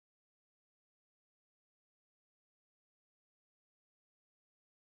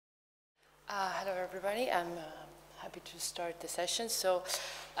Hello everybody, I'm happy to start the session. So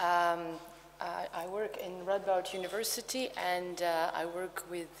I work in Radboud University and I work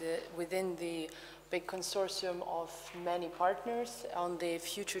within the big consortium of many partners on the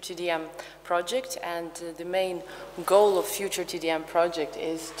FutureTDM project, and the main goal of FutureTDM project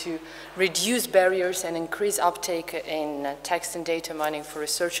is to reduce barriers and increase uptake in text and data mining for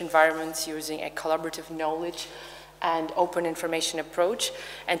research environments using a collaborative knowledge and open information approach.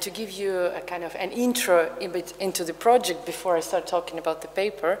 And to give you a kind of an intro into the project before I start talking about the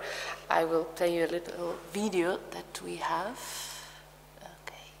paper, I will play you a little video that we have.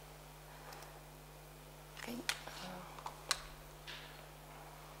 Okay.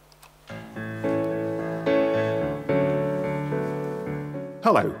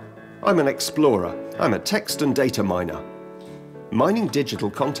 Hello, I'm an explorer. I'm a text and data miner. Mining digital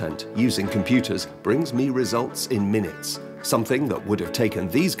content using computers brings me results in minutes, something that would have taken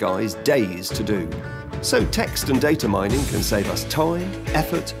these guys days to do. So text and data mining can save us time,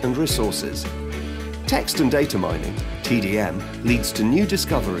 effort, and resources. Text and data mining, TDM, leads to new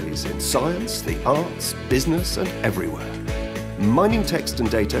discoveries in science, the arts, business, and everywhere. Mining text and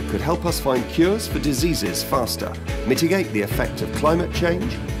data could help us find cures for diseases faster, mitigate the effect of climate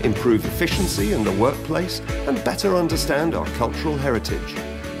change, improve efficiency in the workplace, and better understand our cultural heritage.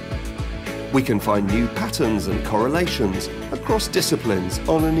 We can find new patterns and correlations across disciplines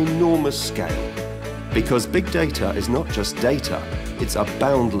on an enormous scale. Because big data is not just data, it's a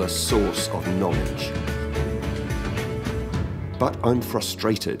boundless source of knowledge. But I'm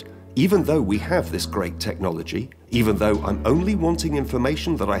frustrated. Even though we have this great technology, even though I'm only wanting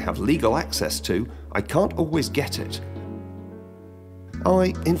information that I have legal access to, I can't always get it.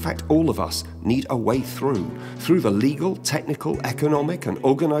 In fact, all of us need a way through the legal, technical, economic, and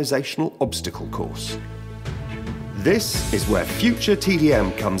organizational obstacle course. This is where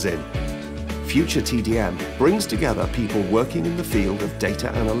FutureTDM comes in. FutureTDM brings together people working in the field of data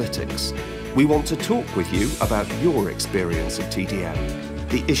analytics. We want to talk with you about your experience of TDM.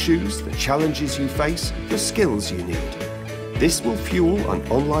 The issues, the challenges you face, the skills you need. This will fuel an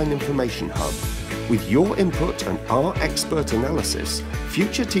online information hub. With your input and our expert analysis,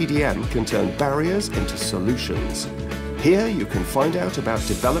 FutureTDM can turn barriers into solutions. Here you can find out about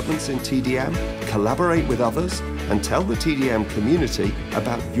developments in TDM, collaborate with others, and tell the TDM community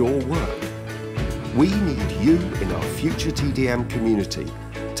about your work. We need you in our FutureTDM community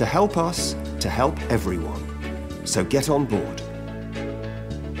to help us, to help everyone. So get on board.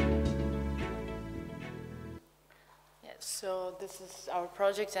 So this is our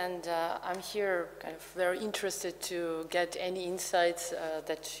project, and I'm here kind of very interested to get any insights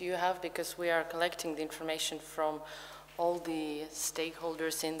that you have, because we are collecting the information from all the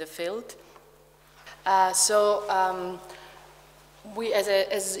stakeholders in the field. We, as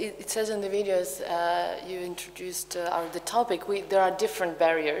it says in the videos, you introduced the topic. There are different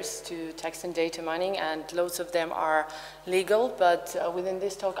barriers to text and data mining, and loads of them are legal. But within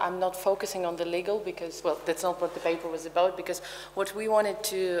this talk, I'm not focusing on the legal because, well, that's not what the paper was about. Because what we wanted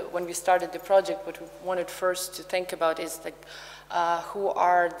to, when we started the project, what we wanted first to think about is like, who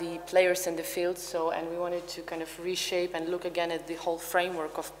are the players in the field. And we wanted to kind of reshape and look again at the whole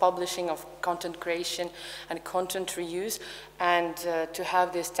framework of publishing, of content creation and content reuse, and to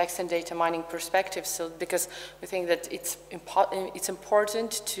have this text and data mining perspective. So because we think that it's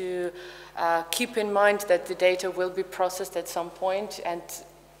important to keep in mind that the data will be processed at some point and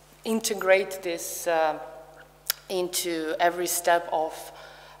integrate this into every step of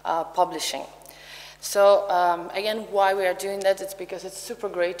publishing. So again, why we are doing that, it's because it's super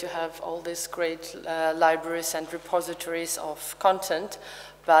great to have all these great libraries and repositories of content,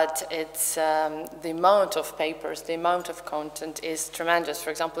 but it's the amount of papers, the amount of content is tremendous.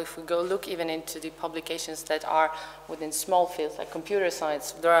 For example, if we go look even into the publications that are within small fields like computer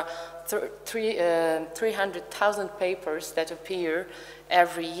science, there are 300,000 papers that appear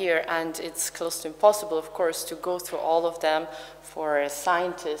every year, and it's close to impossible, of course, to go through all of them for a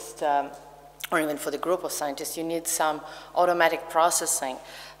scientist, or even for the group of scientists. You need some automatic processing.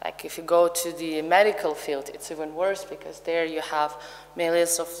 Like if you go to the medical field, it's even worse, because there you have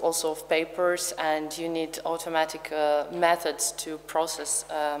millions of papers, and you need automatic methods to process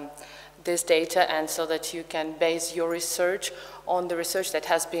this data, and so that you can base your research on the research that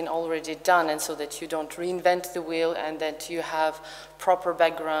has been already done, and so that you don't reinvent the wheel, and that you have proper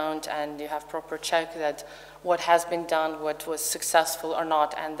background and you have proper check that what has been done, what was successful or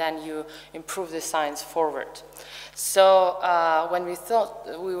not, and then you improve the science forward. So when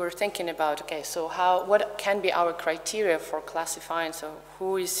we were thinking about, okay, so what can be our criteria for classifying, so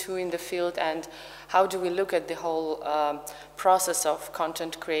who is who in the field, and how do we look at the whole process of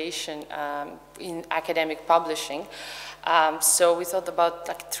content creation in academic publishing? So we thought about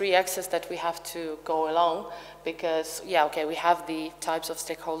like 3 axes that we have to go along, because, yeah, okay, we have the types of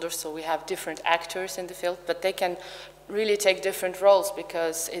stakeholders, so we have different actors in the field, but they can really take different roles,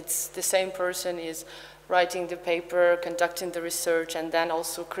 because it's the same person is writing the paper, conducting the research, and then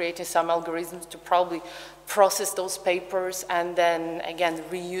also creating some algorithms to probably process those papers, and then, again,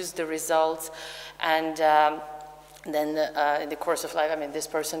 reuse the results. And then in the course of life, I mean, this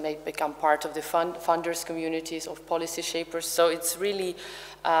person may become part of the funders' communities of policy shapers. So it's really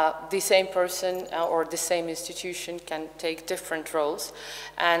the same person or the same institution can take different roles.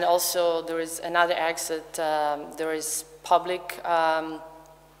 And also there is another axe that there is public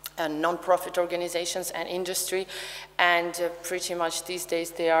and non-profit organizations and industry, and pretty much these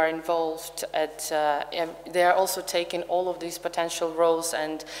days they are involved at, they are also taking all of these potential roles,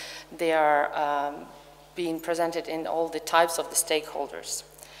 and they are being presented in all the types of the stakeholders.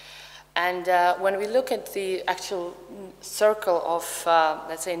 And when we look at the actual circle of,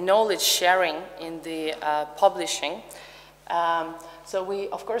 let's say, knowledge sharing in the publishing, so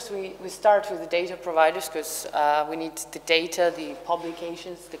of course, we start with the data providers, because we need the data, the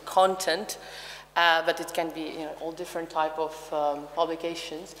publications, the content, but it can be, all different type of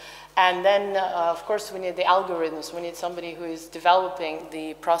publications. And then, of course, we need the algorithms. We need somebody who is developing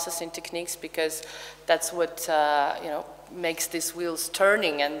the processing techniques, because that's what makes these wheels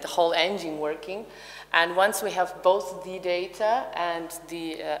turning and the whole engine working. And once we have both the data and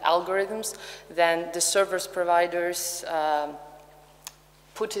the algorithms, then the service providers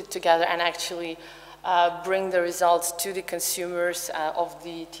put it together and actually bring the results to the consumers of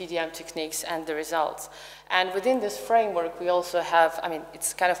the TDM techniques and the results. And within this framework, we also have, I mean,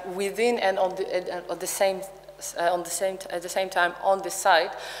 it's kind of within and at the same time on the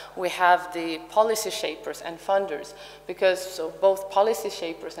side, we have the policy shapers and funders, because so both policy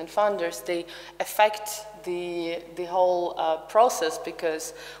shapers and funders, they affect the whole process,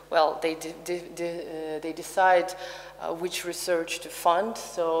 because, well, they decide which research to fund,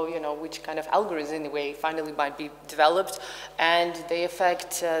 so, which kind of algorithm in a way finally might be developed, and they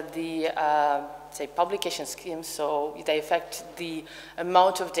affect say, publication schemes, so they affect the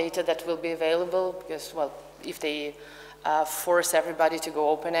amount of data that will be available, because, well, if they force everybody to go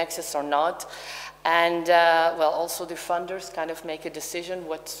open access or not. And, well, also the funders kind of make a decision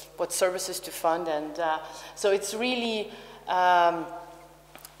what services to fund. And so it's really,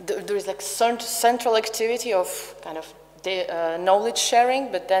 there is like central activity of kind of knowledge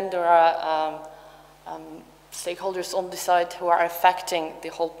sharing, but then there are stakeholders on the side who are affecting the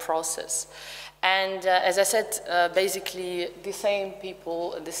whole process. And as I said, basically the same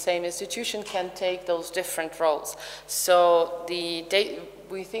people, the same institution can take those different roles. So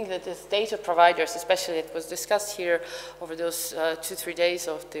we think that as data providers, especially it was discussed here over those 2-3 days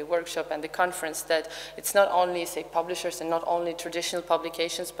of the workshop and the conference, that it's not only, say, publishers and not only traditional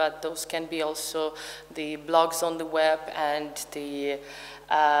publications, but those can be also the blogs on the web and the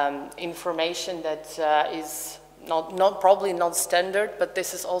information that is probably not standard, but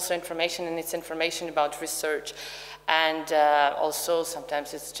this is also information, and it's information about research. And also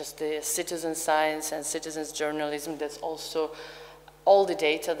sometimes it's just the citizen science and citizens journalism that's also all the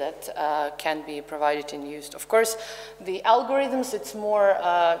data that can be provided and used. Of course, the algorithms, it's more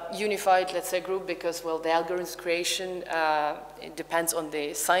unified, let's say, group, because, well, the algorithms creation, it depends on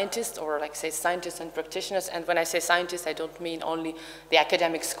the scientists, or like, say, scientists and practitioners. And when I say scientists, I don't mean only the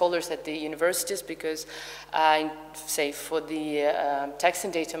academic scholars at the universities, because, say, for the text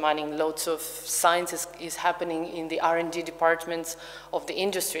and data mining, lots of science is happening in the R&D departments of the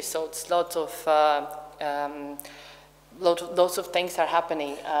industry. So it's lots of things are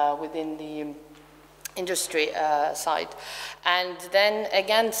happening within the industry side. And then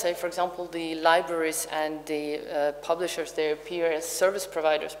again, say, for example, the libraries and the publishers, they appear as service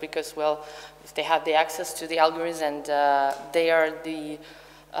providers, because, well, if they have the access to the algorithms, and they are the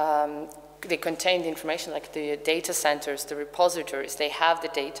they contain the information, like the data centers, the repositories, they have the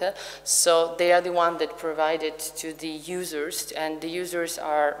data, so they are the one that provide it to the users, and the users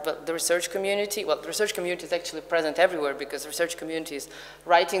are, well, the research community. Well, the research community is actually present everywhere, because the research community is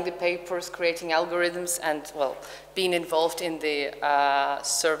writing the papers, creating algorithms, and, well, being involved in the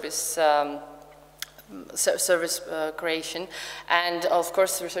service service creation, and of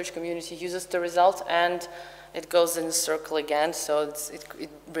course the research community uses the result and it goes in a circle again, so it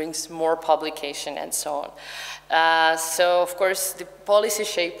brings more publication and so on. So of course the policy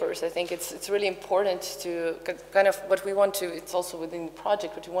shapers, I think it's really important to kind of what we want to, it's also within the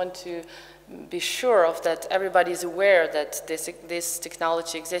project, but we want to be sure of that everybody is aware that this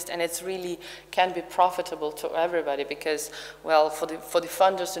technology exists and it's really can be profitable to everybody, because, well, for the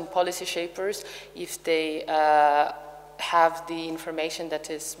funders and policy shapers, if they have the information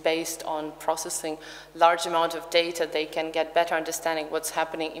that is based on processing large amount of data, they can get better understanding what's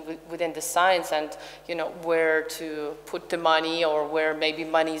happening within the science and, you know, where to put the money or where maybe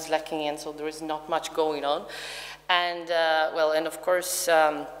money is lacking and so there is not much going on. And, well, and of course,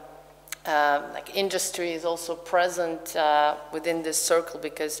 like industry is also present within this circle,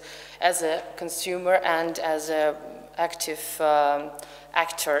 because as a consumer and as a active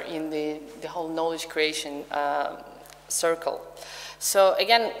actor in the whole knowledge creation circle. So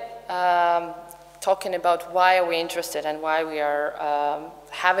again, talking about why are we interested and why we are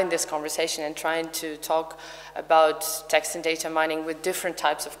having this conversation and trying to talk about text and data mining with different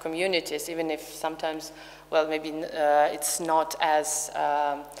types of communities, even if sometimes, well, maybe it's not as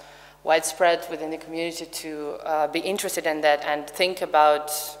widespread within the community to be interested in that and think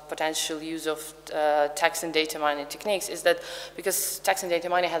about potential use of text and data mining techniques, is that because text and data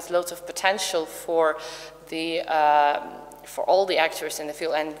mining has lots of potential for the for all the actors in the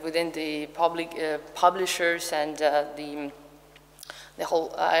field and within the public publishers and the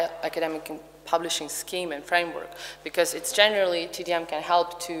whole academic publishing scheme and framework, because it's generally TDM can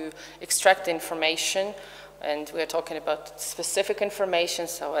help to extract the information. And we're talking about specific information,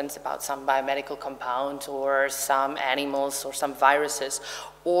 so it's about some biomedical compound or some animals or some viruses,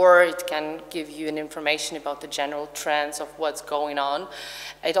 or it can give you an information about the general trends of what's going on.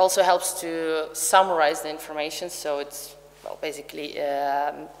 It also helps to summarize the information, so it's, well, basically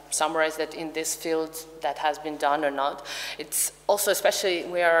summarize that in this field that has been done or not. It's also, especially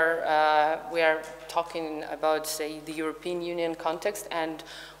we are talking about, say, the European Union context, and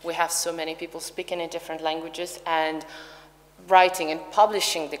we have so many people speaking in different languages and writing and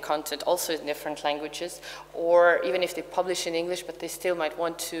publishing the content also in different languages, or even if they publish in English, but they still might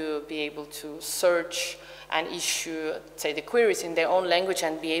want to be able to search and issue, say, the queries in their own language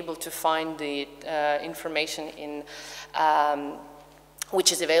and be able to find the information in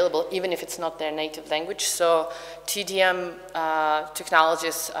which is available, even if it's not their native language. So TDM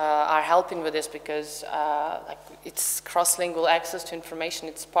technologies are helping with this, because like it's cross-lingual access to information.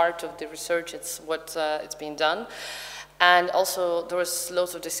 It's part of the research. It's what it's being done. And also there was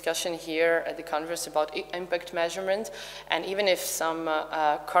lots of discussion here at the conference about impact measurement. And even if some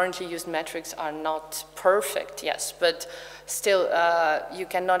currently used metrics are not perfect, yes, but still you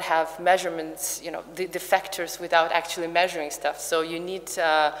cannot have measurements, you know, the factors without actually measuring stuff. So you need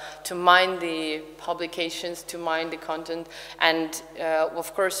to mine the publications, to mine the content. And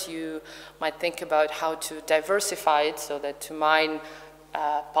of course you might think about how to diversify it, so that to mine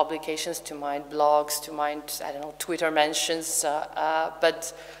publications, to mine blogs, to mine, I don't know, Twitter mentions,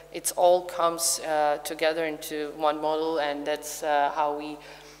 but it all comes together into one model, and that's how we,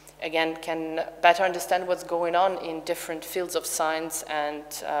 again, can better understand what's going on in different fields of science and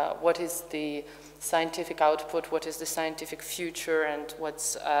what is the scientific output, what is the scientific future, and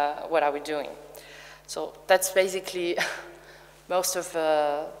what are we doing. So that's basically most of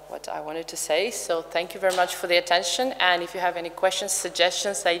what I wanted to say. So thank you very much for the attention. And if you have any questions,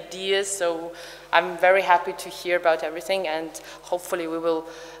 suggestions, ideas, so I'm very happy to hear about everything, and hopefully we will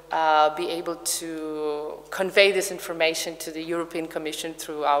be able to convey this information to the European Commission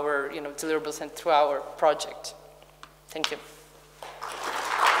through our, you know, deliverables and through our project. Thank you.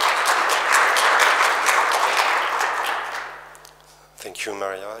 Thank you,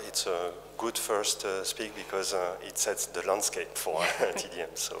 Maria. It's a good first speak, because it sets the landscape for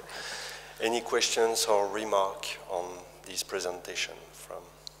TDM. So, any questions or remark on this presentation from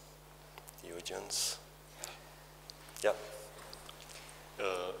the audience? Yeah.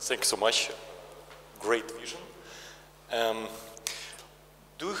 Thank you so much. Great vision.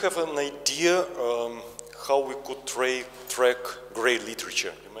 Do you have an idea how we could track grey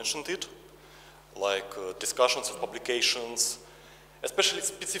literature? You mentioned it, like discussions of publications, especially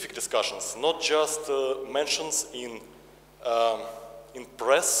specific discussions, not just mentions in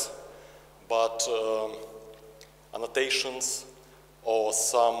press, but annotations or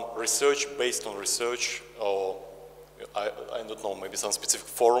some research based on research, or I don't know, maybe some specific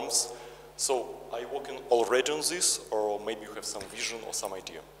forums. So are you working already on this, or maybe you have some vision or some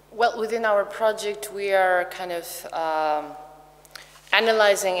idea? Well, within our project, we are kind of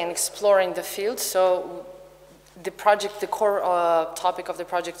analyzing and exploring the field. So the project, the core topic of the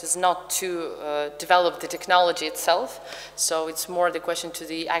project is not to develop the technology itself. So it's more the question to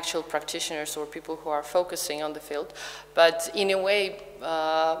the actual practitioners or people who are focusing on the field. But in a way,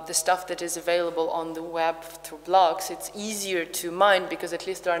 the stuff that is available on the web through blogs, it's easier to mine because at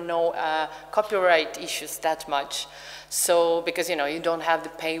least there are no copyright issues that much. So, because, you know, you don't have the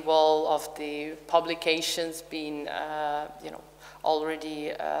paywall of the publications being, you know,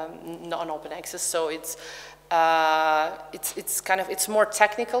 already non-open access. So it's it's more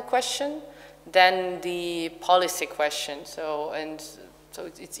technical question than the policy question. So, so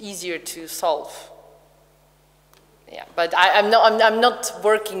it's easier to solve. Yeah, but I'm not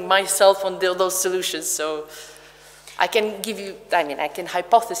working myself on those solutions. So I can give you, I mean, I can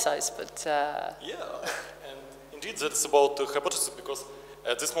hypothesize, but yeah. Indeed, that's about the hypothesis, because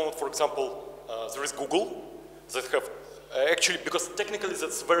at this moment, for example, there is Google that have, actually, because technically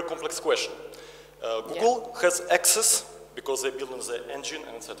that's a very complex question. Google has access because they build in the engine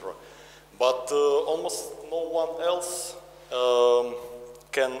and etc. But almost no one else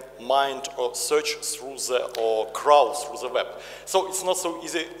can mine or search through the, or crawl through the web. So it's not so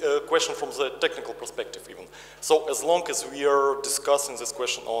easy question from the technical perspective even. So as long as we are discussing this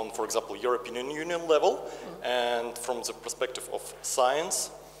question on, for example, European Union level, and from the perspective of science,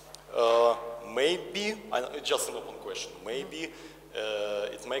 maybe, just an open question, maybe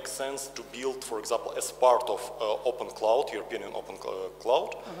it makes sense to build, for example, as part of open cloud, European open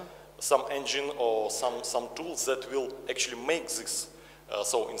cloud, some engine or some tools that will actually make this.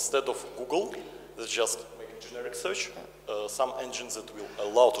 So instead of Google, let's just make a generic search, some engines that will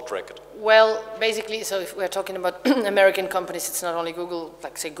allow to track it. Well, basically, so if we're talking about American companies, it's not only Google,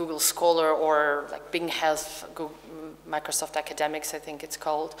 like say Google Scholar or like Bing Health, Google, Microsoft Academics, I think it's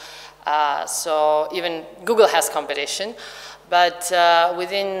called. So even Google has competition. But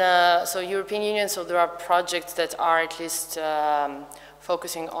within, so European Union, so there are projects that are at least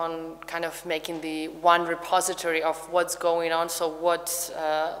focusing on kind of making the one repository of what's going on. So what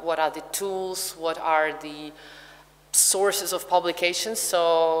are the tools, what are the sources of publications.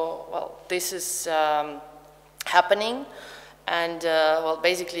 So, well, this is happening. And, well,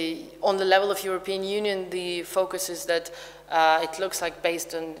 basically, on the level of European Union, the focus is that it looks like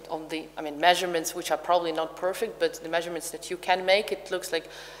based on the, I mean, measurements, which are probably not perfect, but the measurements that you can make, it looks like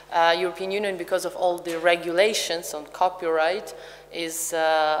European Union, because of all the regulations on copyright, is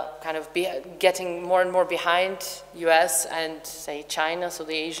kind of getting more and more behind US and, say, China, so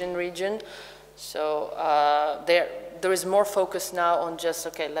the Asian region. So there is more focus now on just,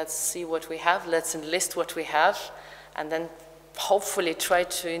 okay, let's see what we have, let's enlist what we have, and then hopefully try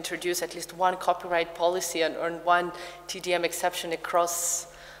to introduce at least one copyright policy and earn one TDM exception across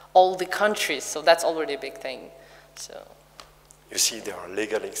all the countries. So that's already a big thing. So you see, there are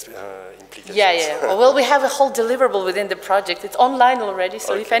legal implications. Yeah, yeah. Well, we have a whole deliverable within the project. It's online already,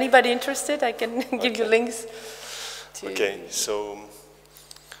 so if anybody interested, I can give you links. Okay, so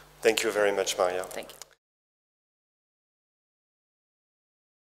thank you very much, Maria. Thank you.